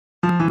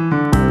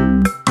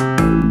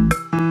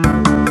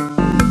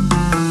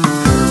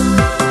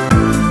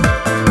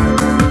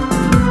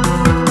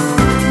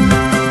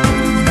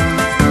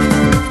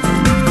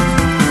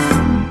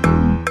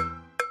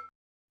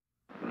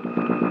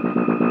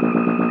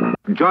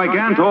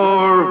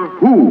Gigantor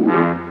Who?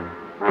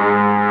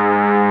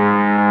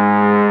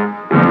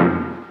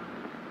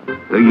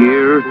 The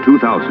year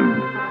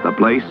 2000. The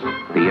place,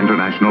 the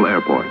International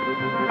Airport.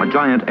 A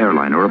giant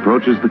airliner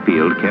approaches the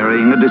field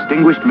carrying a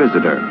distinguished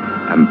visitor,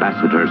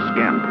 Ambassador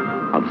Scamp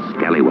of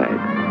Scallywag.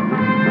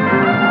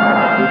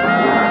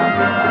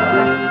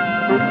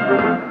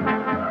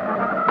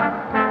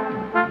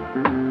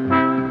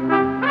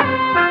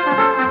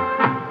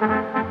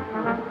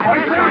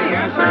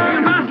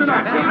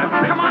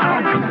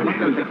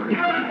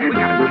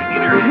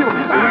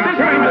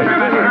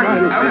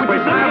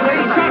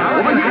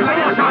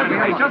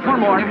 Just one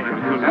more.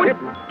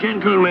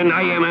 Gentlemen,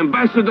 I am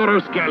Ambassador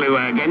of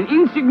Scallywag, an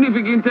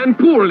insignificant and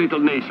poor little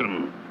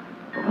nation.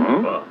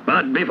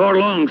 But before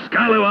long,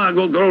 Scallywag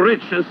will grow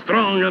rich and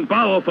strong and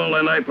powerful,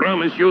 and I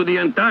promise you the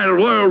entire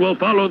world will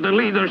follow the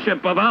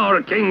leadership of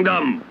our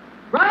kingdom.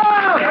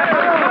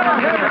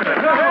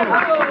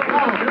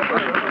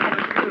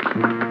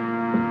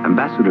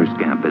 Ambassador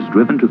Scamp is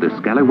driven to the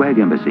Scallywag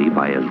embassy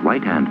by his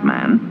right-hand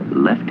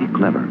man, Lefty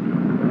Clever.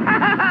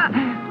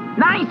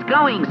 Nice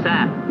going,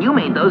 sir. You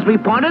made those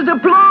reporters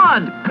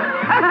applaud.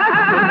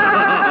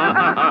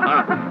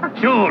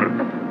 Sure.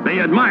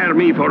 They admire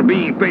me for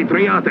being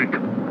patriotic.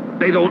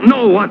 They don't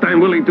know what I'm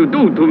willing to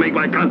do to make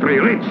my country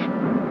rich.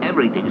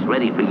 Everything's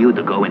ready for you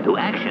to go into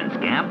action,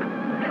 Scamp.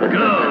 Good.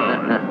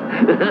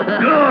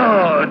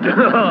 Good.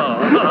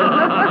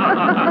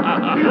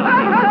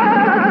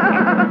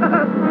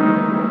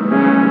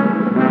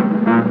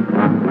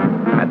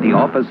 At the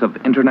office of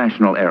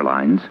International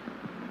Airlines.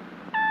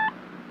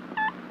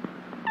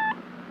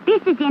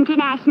 This is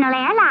International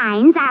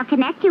Airlines. I'll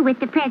connect you with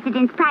the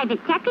President's private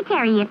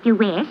secretary if you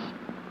wish.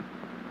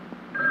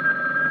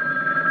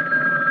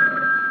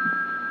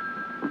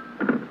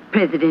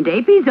 President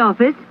Apey's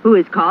office. Who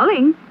is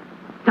calling?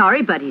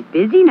 Sorry, but he's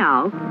busy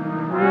now.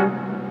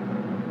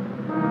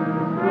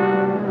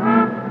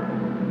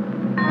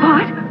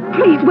 What?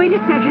 Please, wait a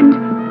second.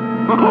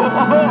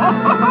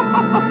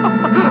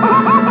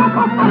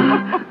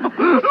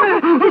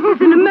 Sir, this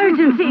is an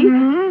emergency.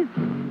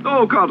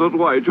 Oh, cut it,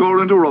 wait.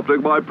 You're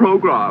interrupting my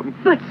program.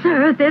 But,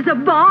 sir, there's a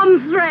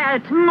bomb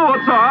threat.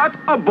 What's that?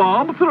 A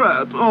bomb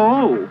threat?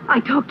 Oh. I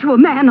talked to a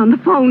man on the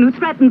phone who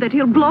threatened that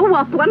he'll blow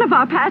up one of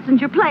our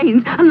passenger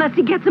planes unless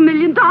he gets $1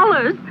 million.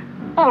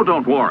 Oh,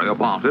 don't worry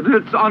about it.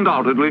 It's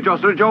undoubtedly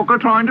just a joker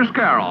trying to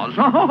scare us.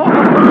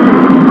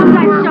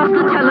 That's just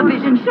a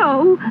television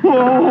show.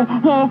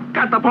 Oh,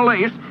 get the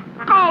police.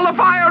 Call the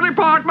fire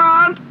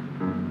department.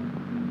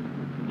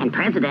 And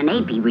President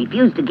Apey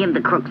refused to give the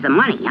crooks the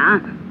money, huh?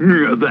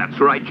 Yeah, that's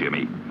right,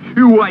 Jimmy.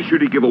 Why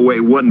should he give away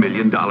 $1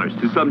 million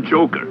to some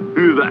joker?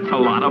 That's a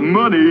lot of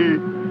money.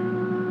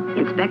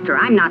 Inspector,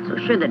 I'm not so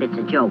sure that it's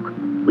a joke.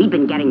 We've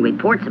been getting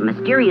reports of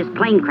mysterious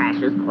plane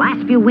crashes the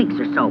last few weeks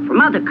or so from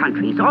other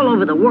countries all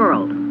over the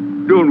world.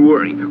 Don't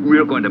worry.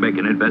 We're going to make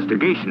an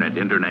investigation at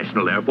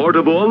International Airport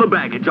of all the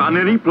baggage on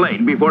any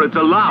plane before it's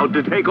allowed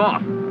to take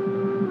off.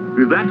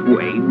 That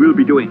way, we'll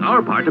be doing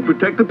our part to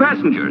protect the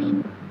passengers.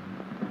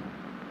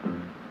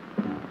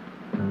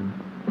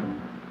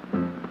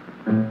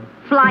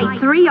 Flight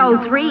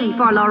 303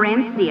 for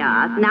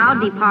Laurencia, now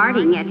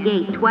departing at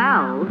gate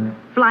 12.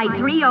 Flight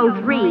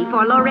 303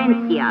 for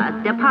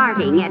Laurencia,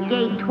 departing at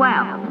gate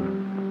 12.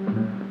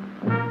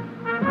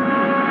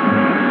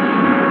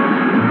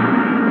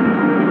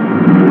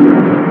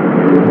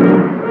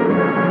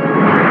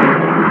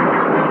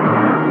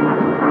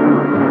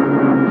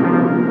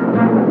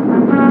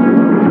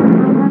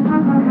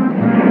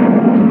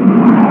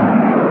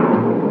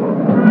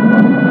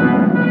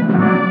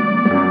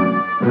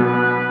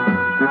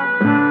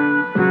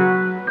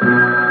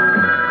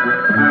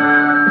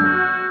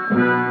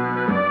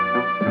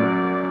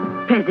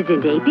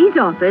 President Apey's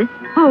office.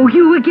 Oh,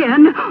 you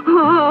again?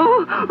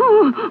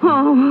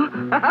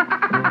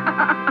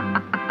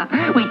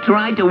 We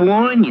tried to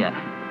warn you,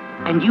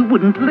 and you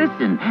wouldn't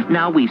listen.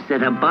 Now we've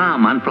set a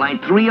bomb on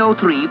Flight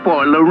 303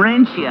 for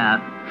Laurentia.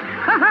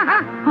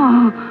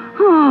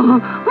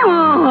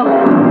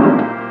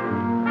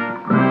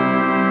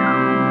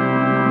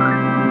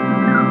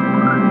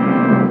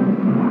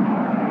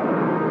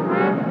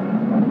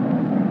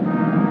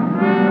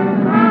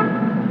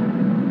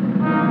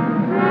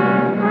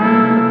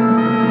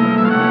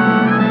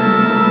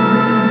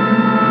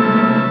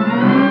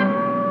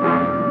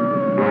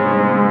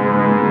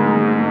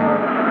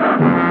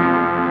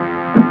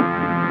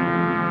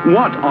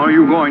 What are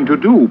you going to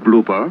do,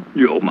 Blooper?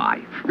 Oh, my.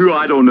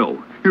 I don't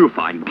know. You're a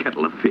fine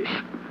kettle of fish.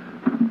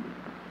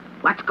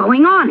 What's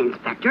going on,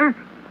 Inspector?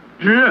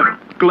 Jim,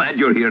 glad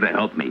you're here to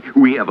help me.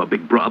 We have a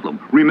big problem.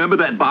 Remember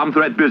that bomb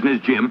threat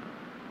business, Jim?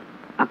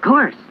 Of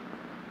course.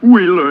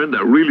 We learned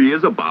there really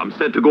is a bomb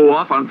set to go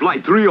off on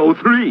Flight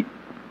 303.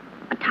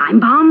 A time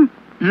bomb?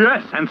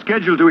 Yes, and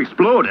scheduled to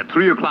explode at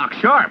 3 o'clock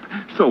sharp.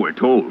 So we're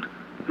told.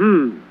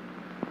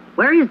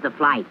 Where is the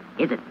flight?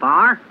 Is it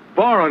far?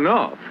 Far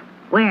enough.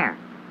 Where?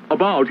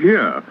 About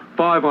here,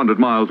 500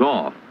 miles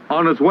off.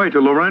 On its way to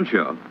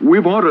Laurentia.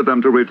 We've ordered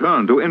them to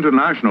return to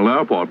International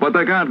Airport, but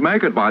they can't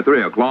make it by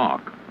 3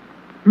 o'clock.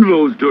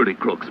 Those dirty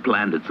crooks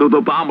planned it, so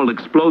the bomb will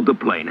explode the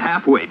plane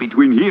halfway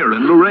between here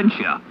and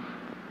Laurentia.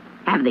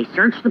 Have they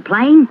searched the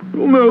plane?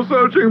 They're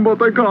searching, but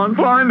they can't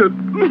find it.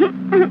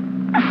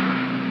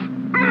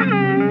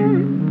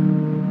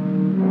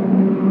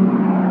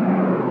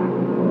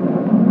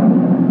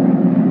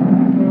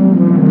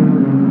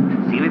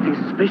 See anything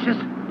suspicious?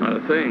 Not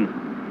a thing.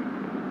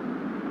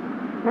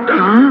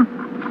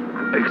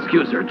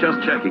 Excuse her,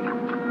 just checking.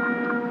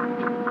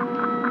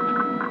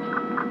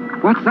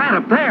 What's that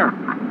up there?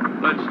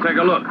 Let's take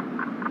a look.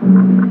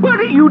 What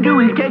are you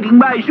doing taking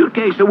my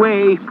suitcase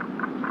away?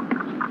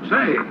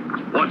 Say,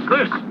 what's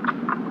this?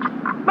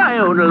 My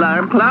own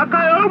alarm clock.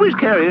 I always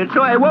carry it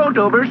so I won't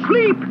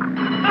oversleep.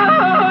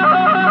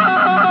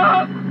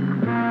 Ah!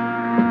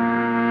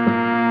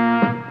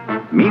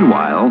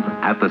 Meanwhile,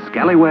 at the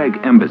Scallywag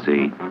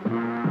Embassy,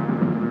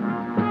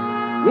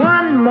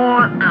 One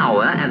more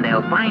hour and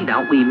they'll find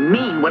out we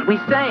mean what we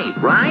say,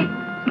 right?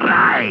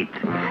 Right.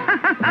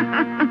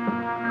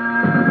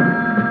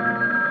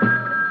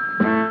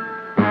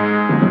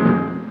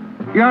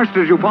 Yes,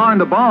 did you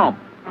find the bomb?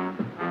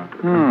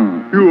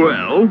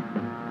 Well?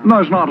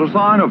 There's not a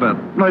sign of it.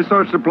 They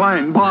searched the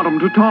plane bottom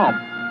to top.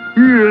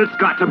 It's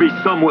got to be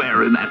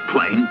somewhere in that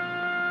plane.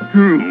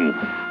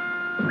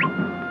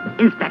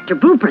 Inspector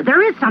Blooper,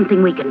 there is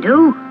something we can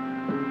do.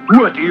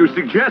 What do you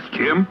suggest,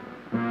 Jim?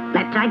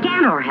 Let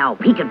Gigantor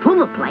help. He can pull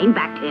the plane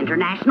back to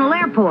International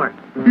Airport.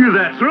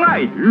 That's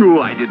right.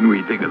 Why didn't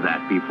we think of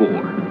that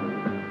before?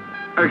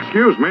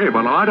 Excuse me,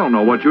 but I don't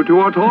know what you two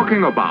are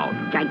talking about.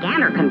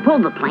 Gigantor can pull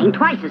the plane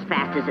twice as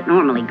fast as it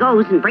normally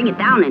goes and bring it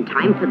down in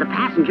time for the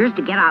passengers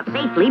to get out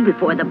safely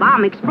before the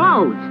bomb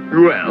explodes.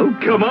 Well,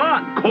 come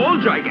on. Call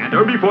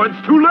Gigantor before it's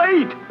too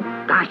late.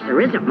 Gosh, there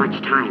isn't much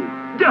time.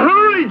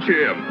 Hurry,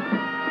 Jim.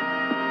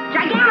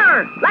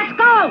 Gigantor, let's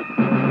go!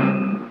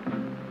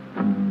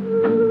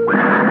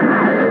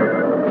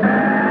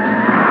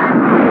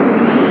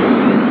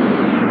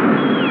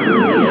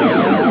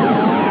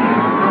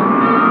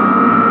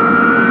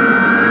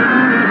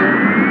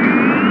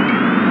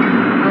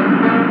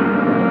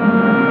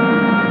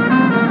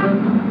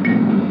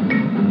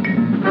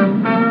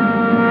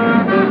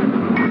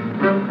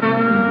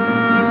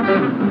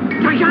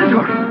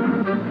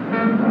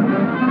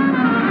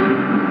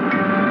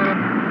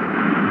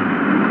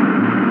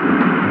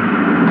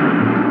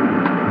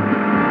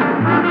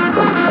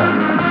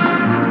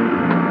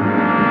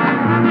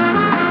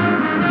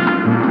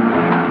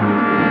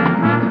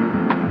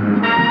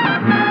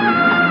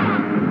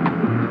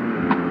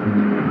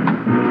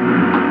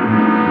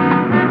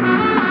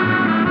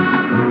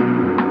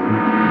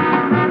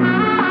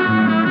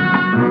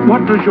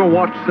 What does your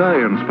watch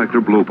say,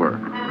 Inspector Blooper?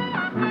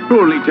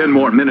 Only 10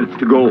 more minutes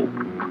to go.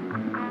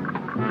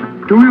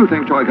 Do you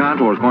think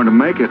Gigantor is going to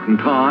make it in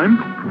time?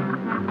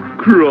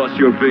 Cross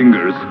your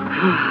fingers.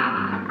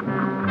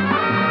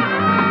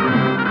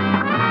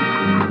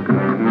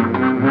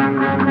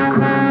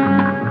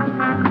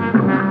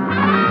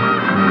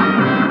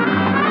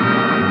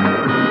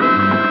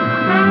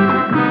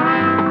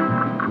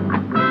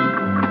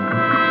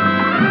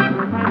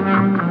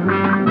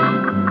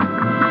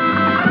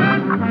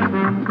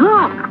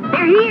 Look,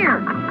 they're here.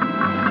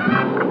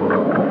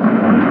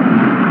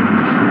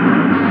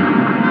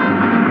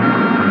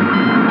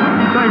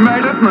 They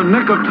made it in the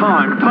nick of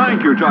time.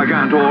 Thank you,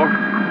 Gigantor.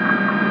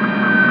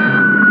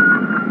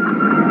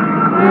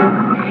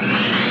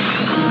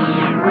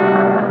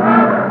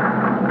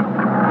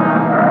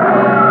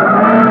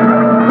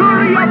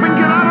 Hurry up and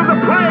get out of the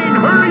plane!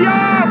 Hurry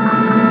up!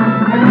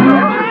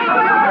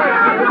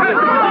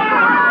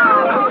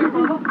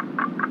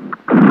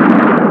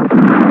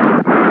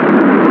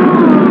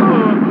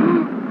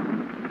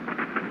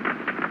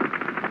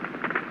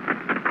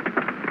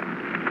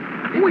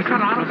 We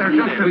got out of there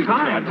just in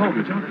time.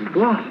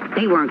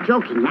 They weren't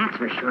joking, that's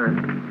for sure.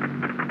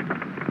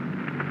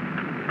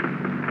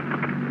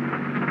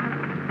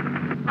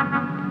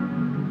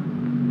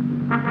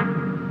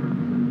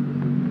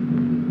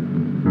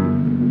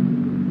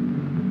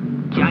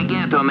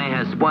 Gigantor may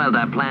have spoiled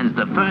our plans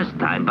the first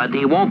time, but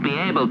he won't be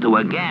able to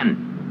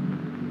again.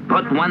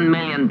 Put $1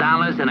 million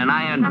in an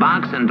iron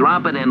box and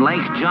drop it in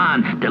Lake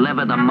John.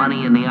 Deliver the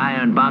money in the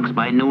iron box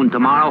by noon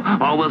tomorrow,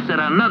 or we'll set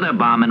another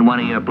bomb in one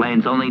of your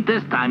planes, only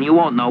this time you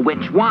won't know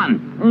which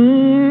one.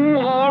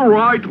 All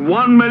right,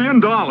 $1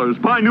 million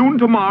by noon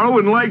tomorrow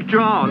in Lake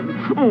John.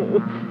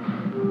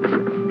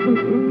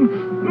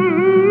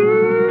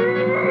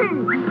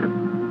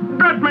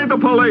 Get me the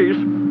police.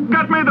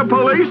 Get me the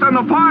police and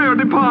the fire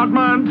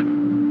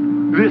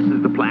department. This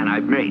is the plan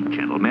I've made,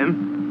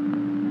 gentlemen.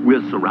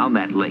 We'll surround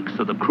that lake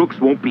so the crooks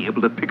won't be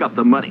able to pick up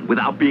the money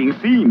without being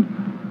seen.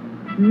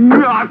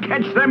 I'll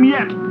catch them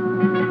yet.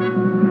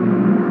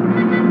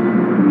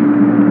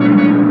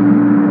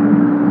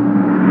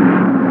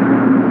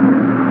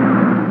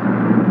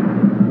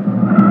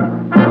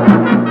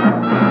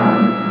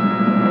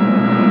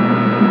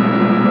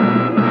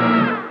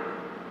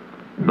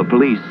 the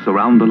police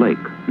surround the lake,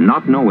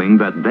 not knowing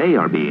that they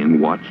are being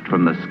watched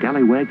from the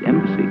Scallywag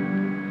Embassy.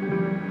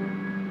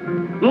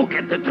 Look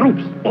at the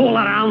troops all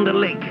around the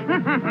lake.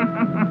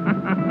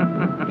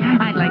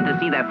 I'd like to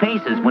see their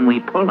faces when we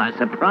pull our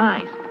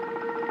surprise.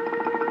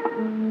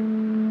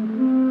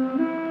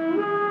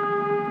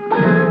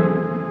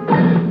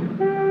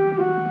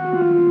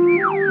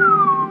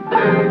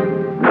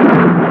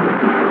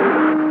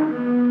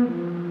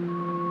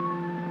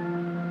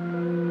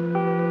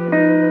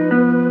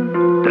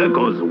 There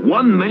goes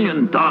 $1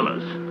 million.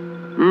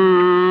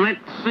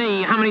 Let's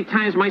see. How many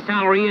times my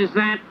salary is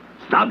that?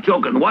 Stop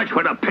joking. Watch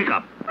for the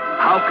pickup.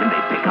 How can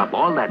they pick up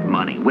all that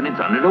money when it's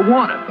under the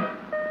water?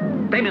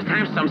 They must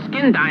have some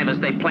skin divers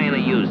they plan to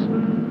use.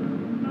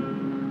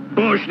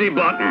 Push the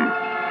button.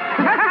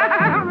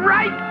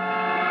 Right!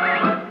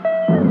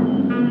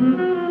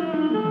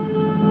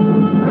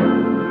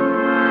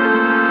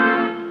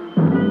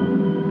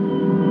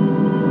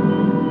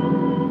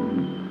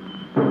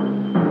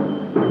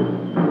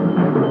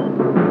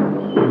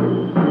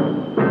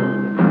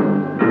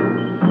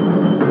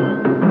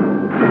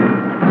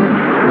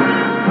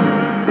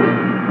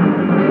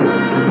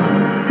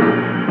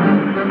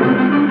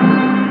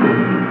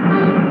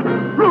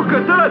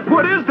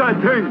 What is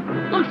that thing?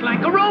 Looks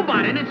like a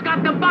robot, and it's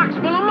got the box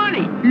full of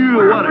money. You,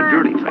 what a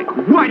dirty trick.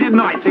 Why didn't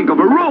I think of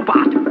a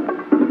robot?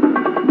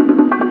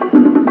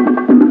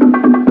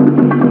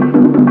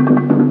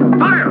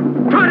 Fire!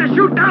 Try to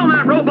shoot down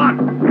that robot!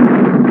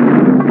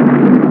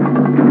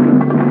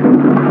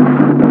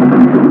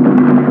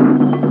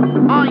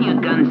 All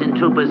you guns and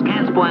troopers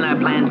can't spoil our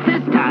plans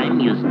this time,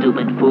 you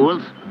stupid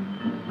fools.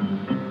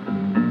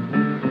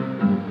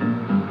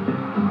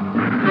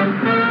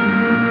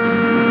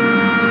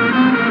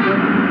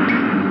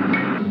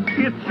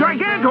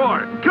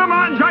 Gigantor! Come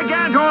on,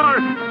 Gigantor!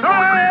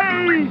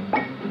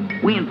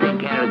 Hey! We'll take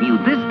care of you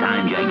this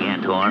time,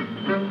 Gigantor.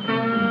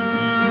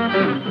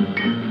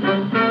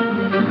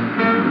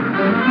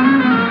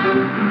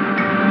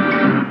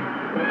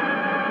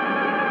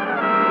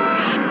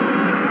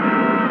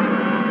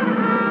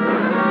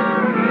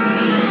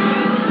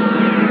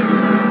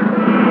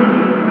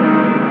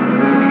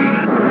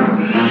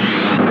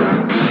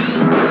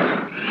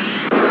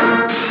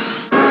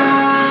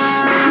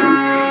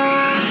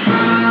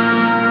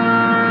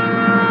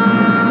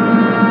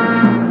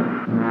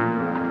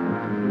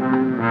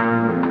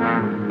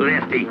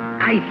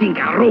 I think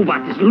our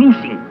robot is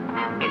losing.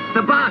 It's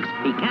the box.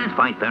 He can't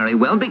fight very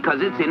well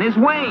because it's in his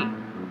way.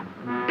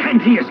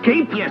 Can't he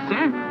escape? Yes,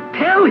 sir.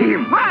 Tell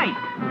him. Right.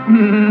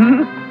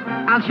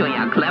 I'll show you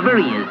how clever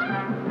he is.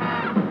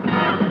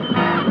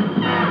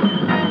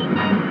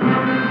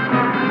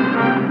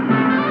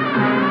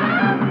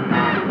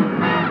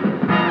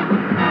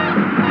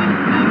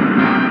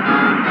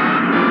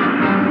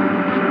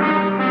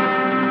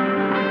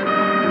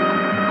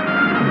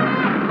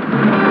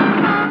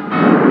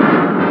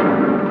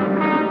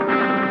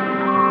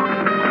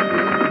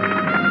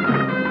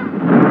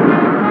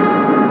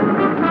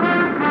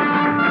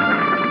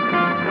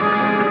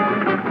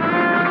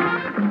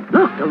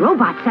 The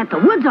robot set the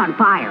woods on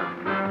fire.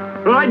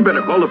 Well, I'd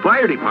better call the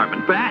fire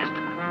department fast.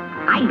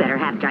 I'd better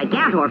have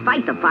Gigantor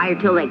fight the fire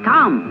till they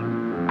come.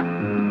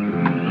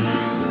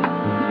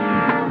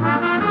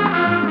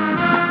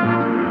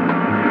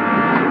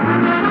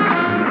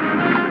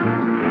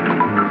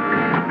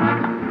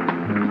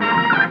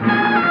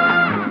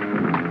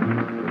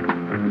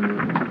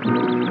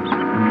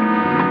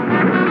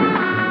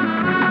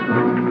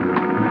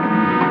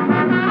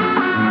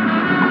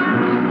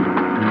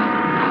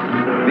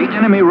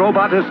 The enemy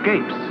robot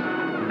escapes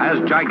as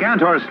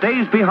Gigantor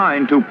stays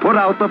behind to put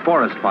out the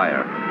forest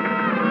fire.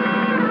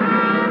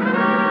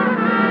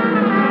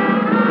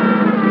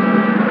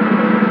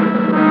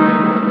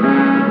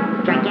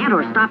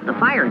 Gigantor stopped the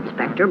fire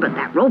inspector, but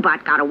that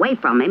robot got away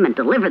from him and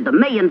delivered the $1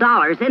 million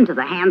into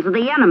the hands of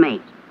the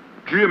enemy.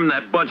 Jim,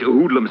 that bunch of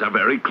hoodlums are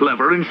very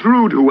clever and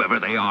shrewd, whoever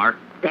they are.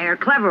 They're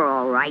clever,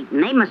 all right,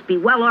 and they must be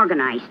well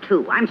organized,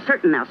 too. I'm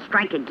certain they'll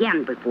strike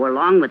again before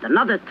long with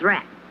another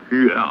threat.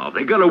 Yeah,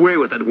 they got away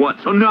with it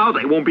once, so now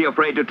they won't be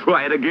afraid to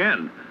try it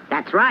again.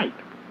 That's right.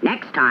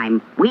 Next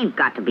time, we've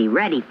got to be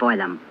ready for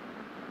them.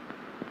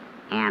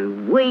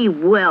 And we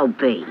will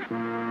be.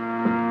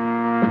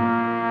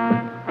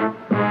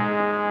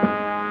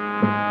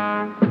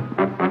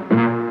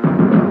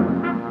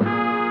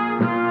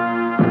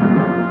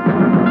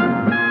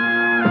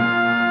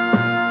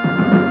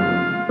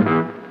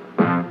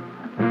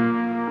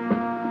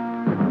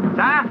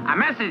 A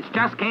message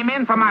just came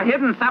in from a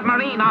hidden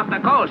submarine off the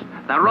coast.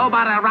 The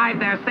robot arrived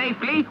there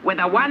safely with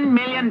a $1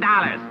 million.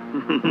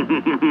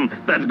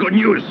 That's good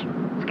news.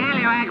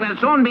 Scalawag will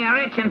soon be a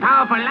rich and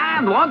powerful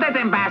land, won't it,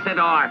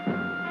 Ambassador?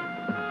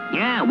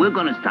 Yeah, we're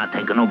going to start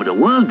taking over the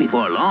world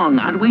before long,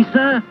 aren't we,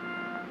 sir?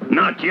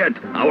 Not yet.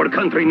 Our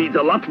country needs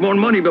a lot more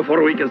money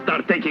before we can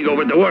start taking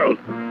over the world.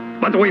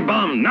 But we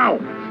bomb now.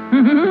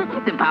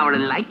 The Power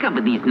and Light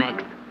Company's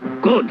next.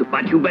 Good,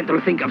 but you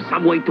better think of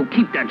some way to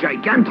keep that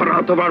Gigantor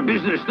out of our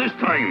business this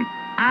time.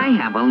 I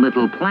have a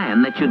little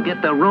plan that should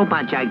get the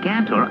robot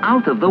Gigantor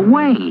out of the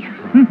way.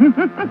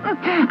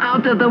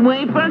 Out of the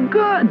way for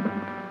good.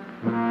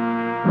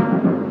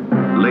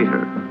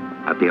 Later,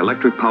 at the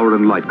Electric Power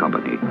and Light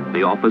Company,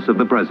 the office of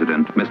the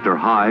president, Mr.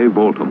 High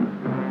Voltum.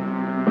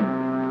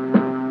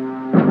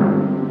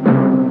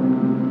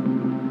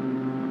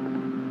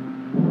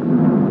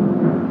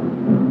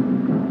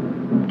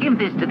 Give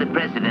this to the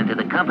president of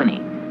the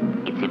company.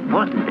 It's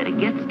important that it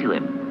gets to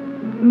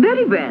him.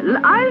 Very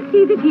well. I'll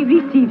see that he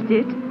receives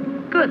it.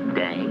 Good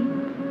day.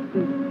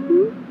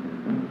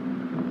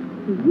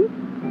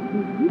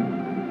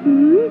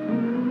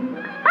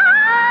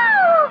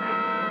 Oh,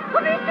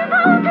 Mr.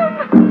 Voltum!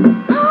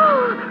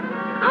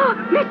 Oh,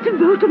 Mr.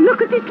 Voltum,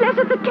 look at this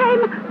letter that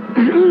came.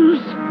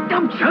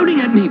 Stop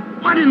shouting at me!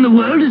 What in the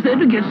world is there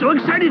to get so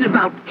excited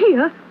about?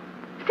 Here,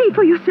 see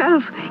for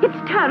yourself.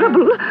 It's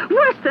terrible.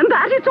 Worse than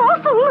that, it's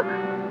awful.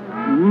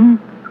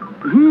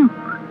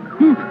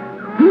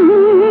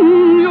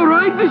 You're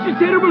right, this is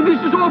terrible, this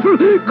is awful.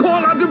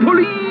 Call out the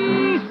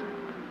police!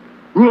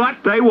 What?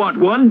 They want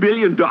 $1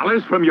 billion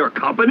from your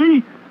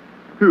company?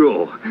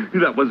 Oh,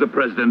 that was the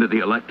president of the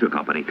electric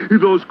company.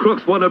 Those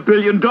crooks want $1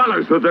 billion,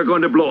 so they're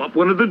going to blow up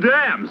one of the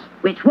dams.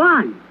 Which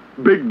one?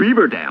 Big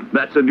Beaver Dam.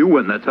 That's a new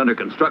one that's under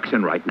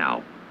construction right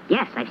now.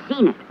 Yes, I've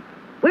seen it.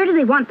 Where do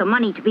they want the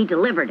money to be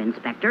delivered,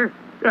 Inspector?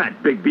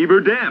 At Big Beaver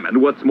Dam,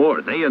 and what's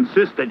more, they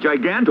insist that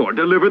Gigantor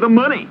deliver the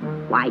money.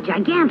 Why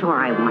Gigantor,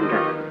 I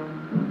wonder?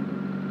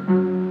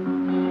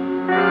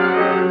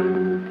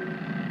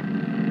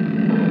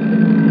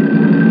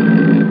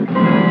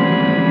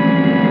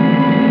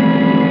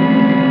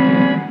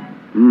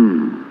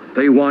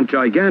 They want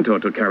Gigantor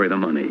to carry the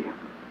money.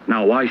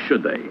 Now, why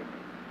should they?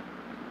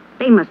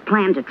 They must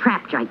plan to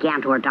trap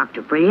Gigantor,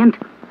 Dr. Brilliant.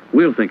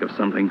 We'll think of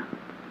something.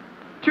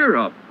 Cheer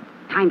up.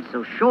 Time's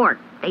so short.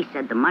 They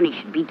said the money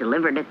should be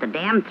delivered at the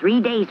dam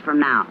 3 days from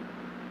now.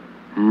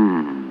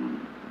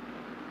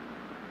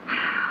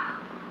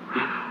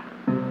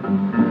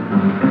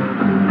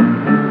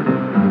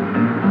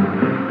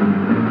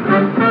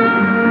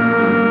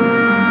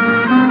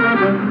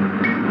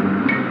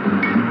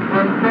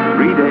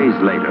 3 days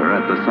later,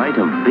 at the site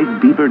of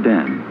Big Beaver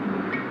Dam.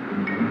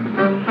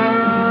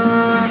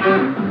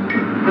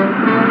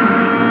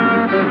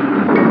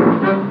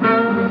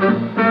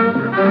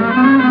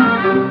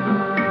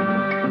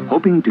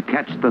 Hoping to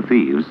catch the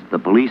thieves, the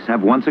police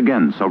have once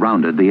again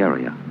surrounded the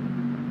area.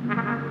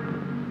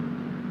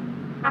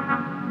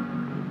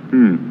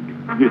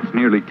 It's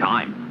nearly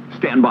time.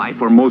 Stand by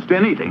for most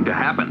anything to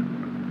happen.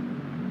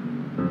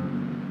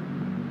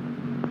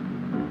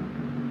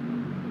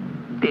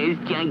 There's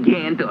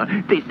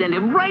Gigantor. They sent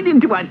him right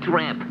into our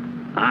trap.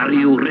 Are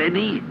you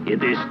ready?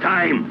 It is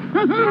time.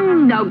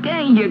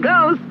 Okay, here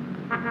goes.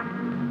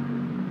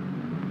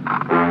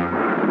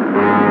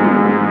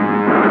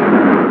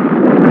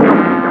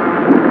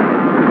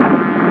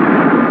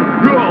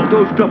 Oh,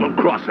 those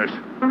double-crossers.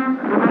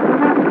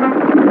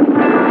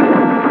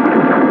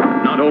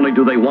 Not only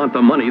do they want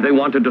the money, they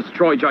want to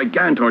destroy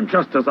Gigantor,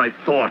 just as I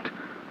thought.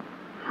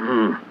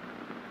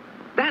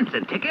 That's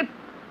a ticket.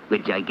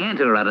 With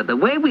Gigantor out of the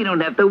way, we don't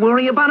have to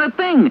worry about a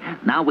thing.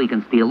 Now we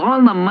can steal all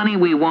the money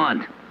we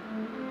want.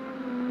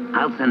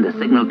 I'll send a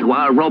signal to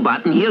our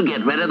robot, and he'll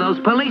get rid of those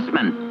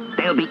policemen.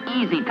 They'll be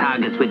easy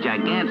targets with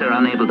Gigantor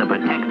unable to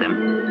protect them.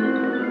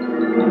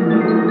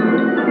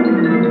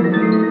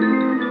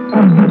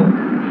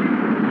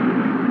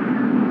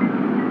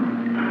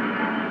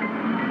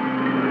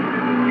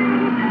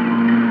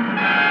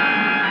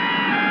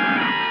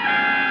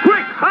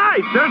 Quick,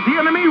 hide! There's the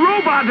enemy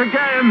robot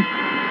again!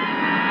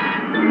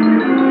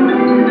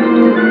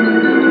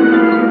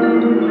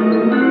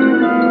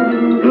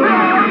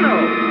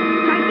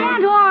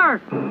 Gigantor!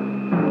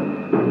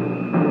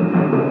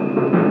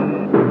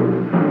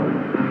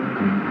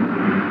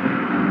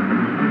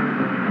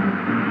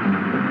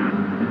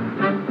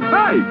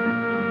 Hey!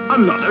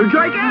 Another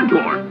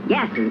Gigantor!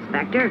 Yes,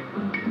 Inspector.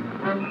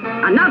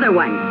 Another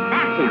one.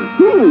 That's him.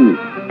 Who?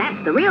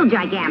 That's the real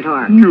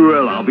Gigantor.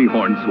 Well, I'll be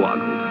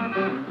hornswoggled.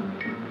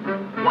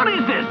 What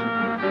is this?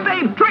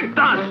 They've tricked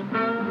us!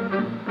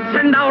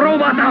 Send our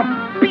robot up!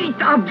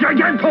 Beat up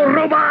Gigantor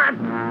robot!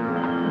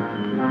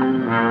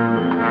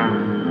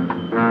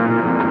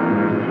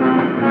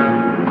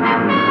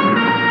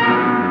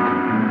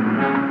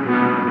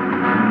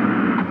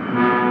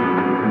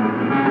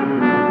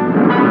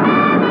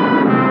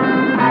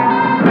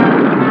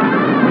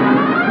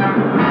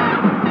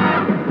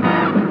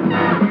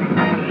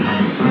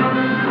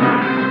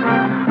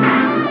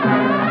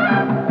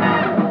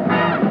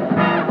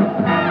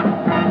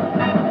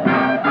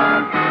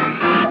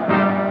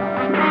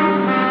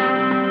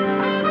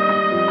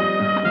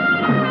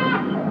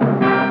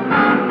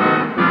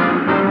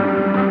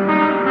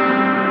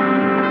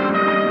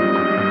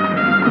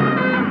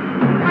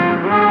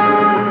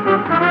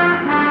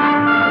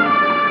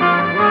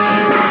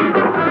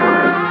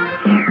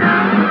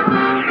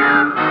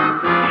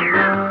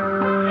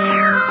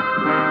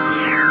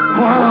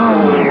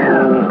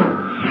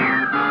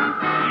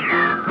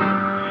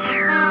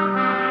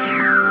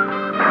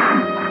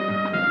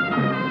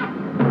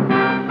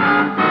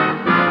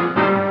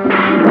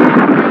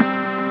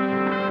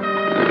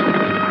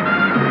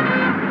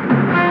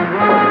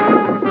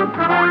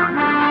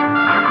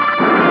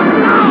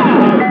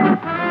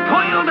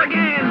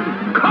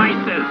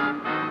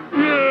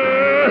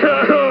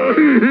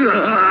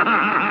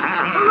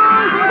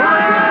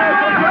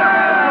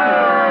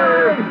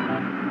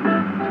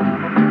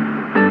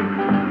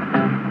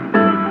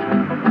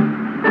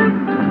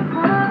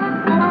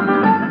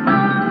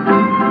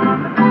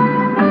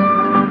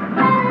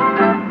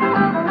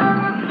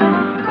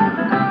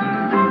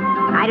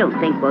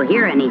 think we'll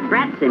hear any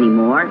threats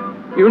anymore.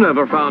 You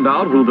never found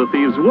out who the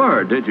thieves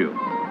were, did you?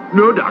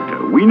 No,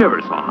 Doctor. We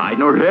never saw hide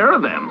nor hair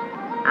of them.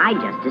 I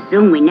just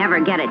assume we never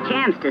get a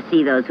chance to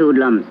see those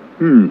hoodlums.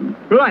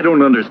 Well, I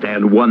don't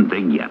understand one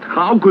thing yet.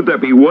 How could there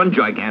be one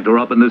Gigantor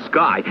up in the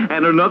sky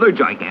and another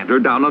Gigantor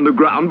down on the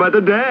ground by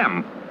the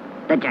dam?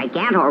 The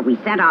Gigantor we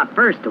sent out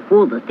first to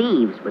fool the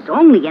thieves was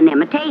only an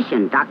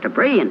imitation. Dr.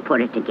 Brilliant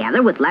put it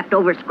together with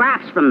leftover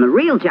scraps from the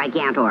real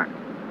Gigantor.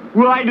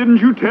 Why didn't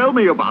you tell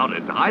me about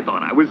it? I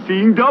thought I was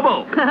seeing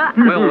double.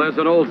 Well, there's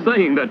an old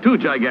saying that 2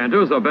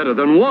 Gigantors are better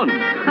than 1.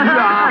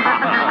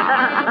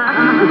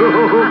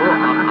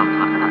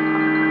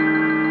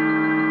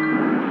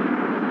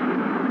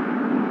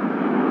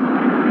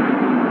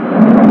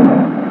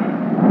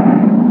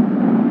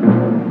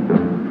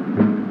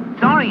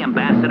 Sorry,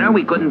 Ambassador,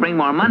 we couldn't bring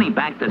more money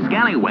back to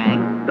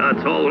Scallywag.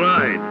 That's all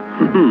right.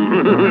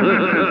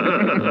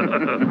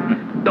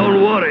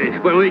 Don't worry.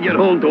 When we get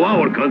home to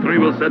our country,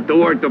 we'll set to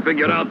work to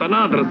figure out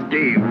another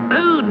scheme.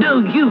 Oh, no,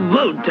 you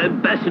won't,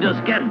 Ambassador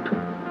Scamp.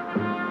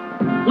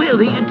 We're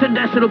the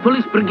International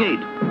Police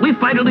Brigade. We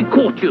finally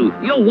caught you.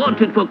 You're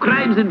wanted for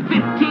crimes in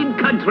 15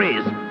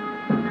 countries.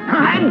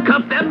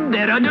 Handcuff them.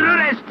 They're under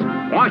arrest.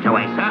 Wash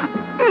away, sir.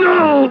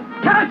 No!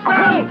 Catch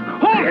them!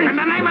 Hold it in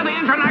the name of the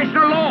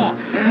international law!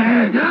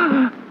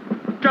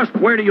 Just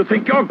where do you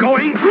think you're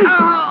going?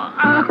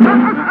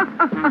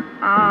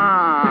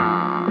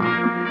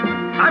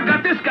 I've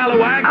got this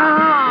scalawag.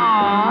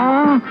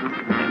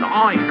 And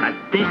I got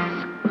this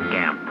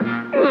scamp.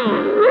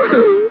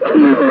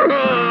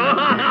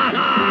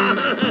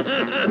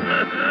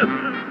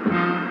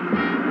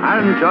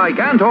 And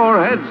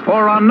Gigantor heads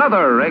for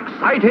another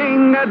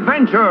exciting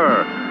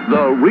adventure.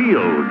 The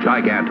real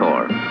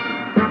Gigantor.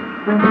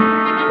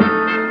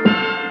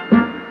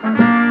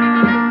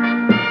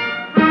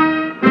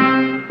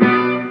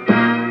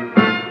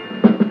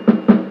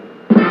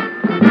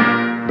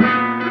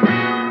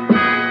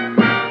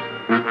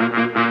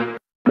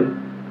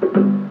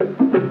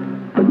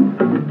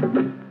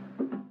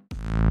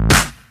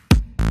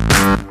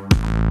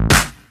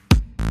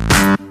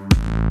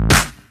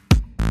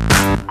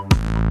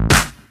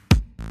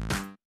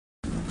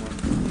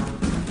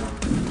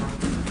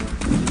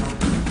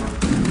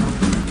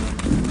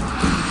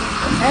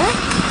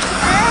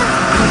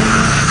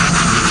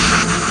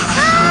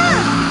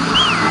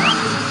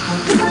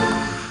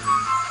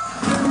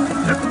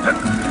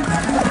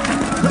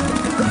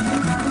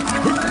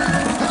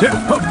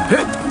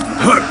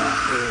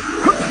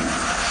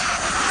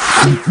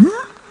 Huh?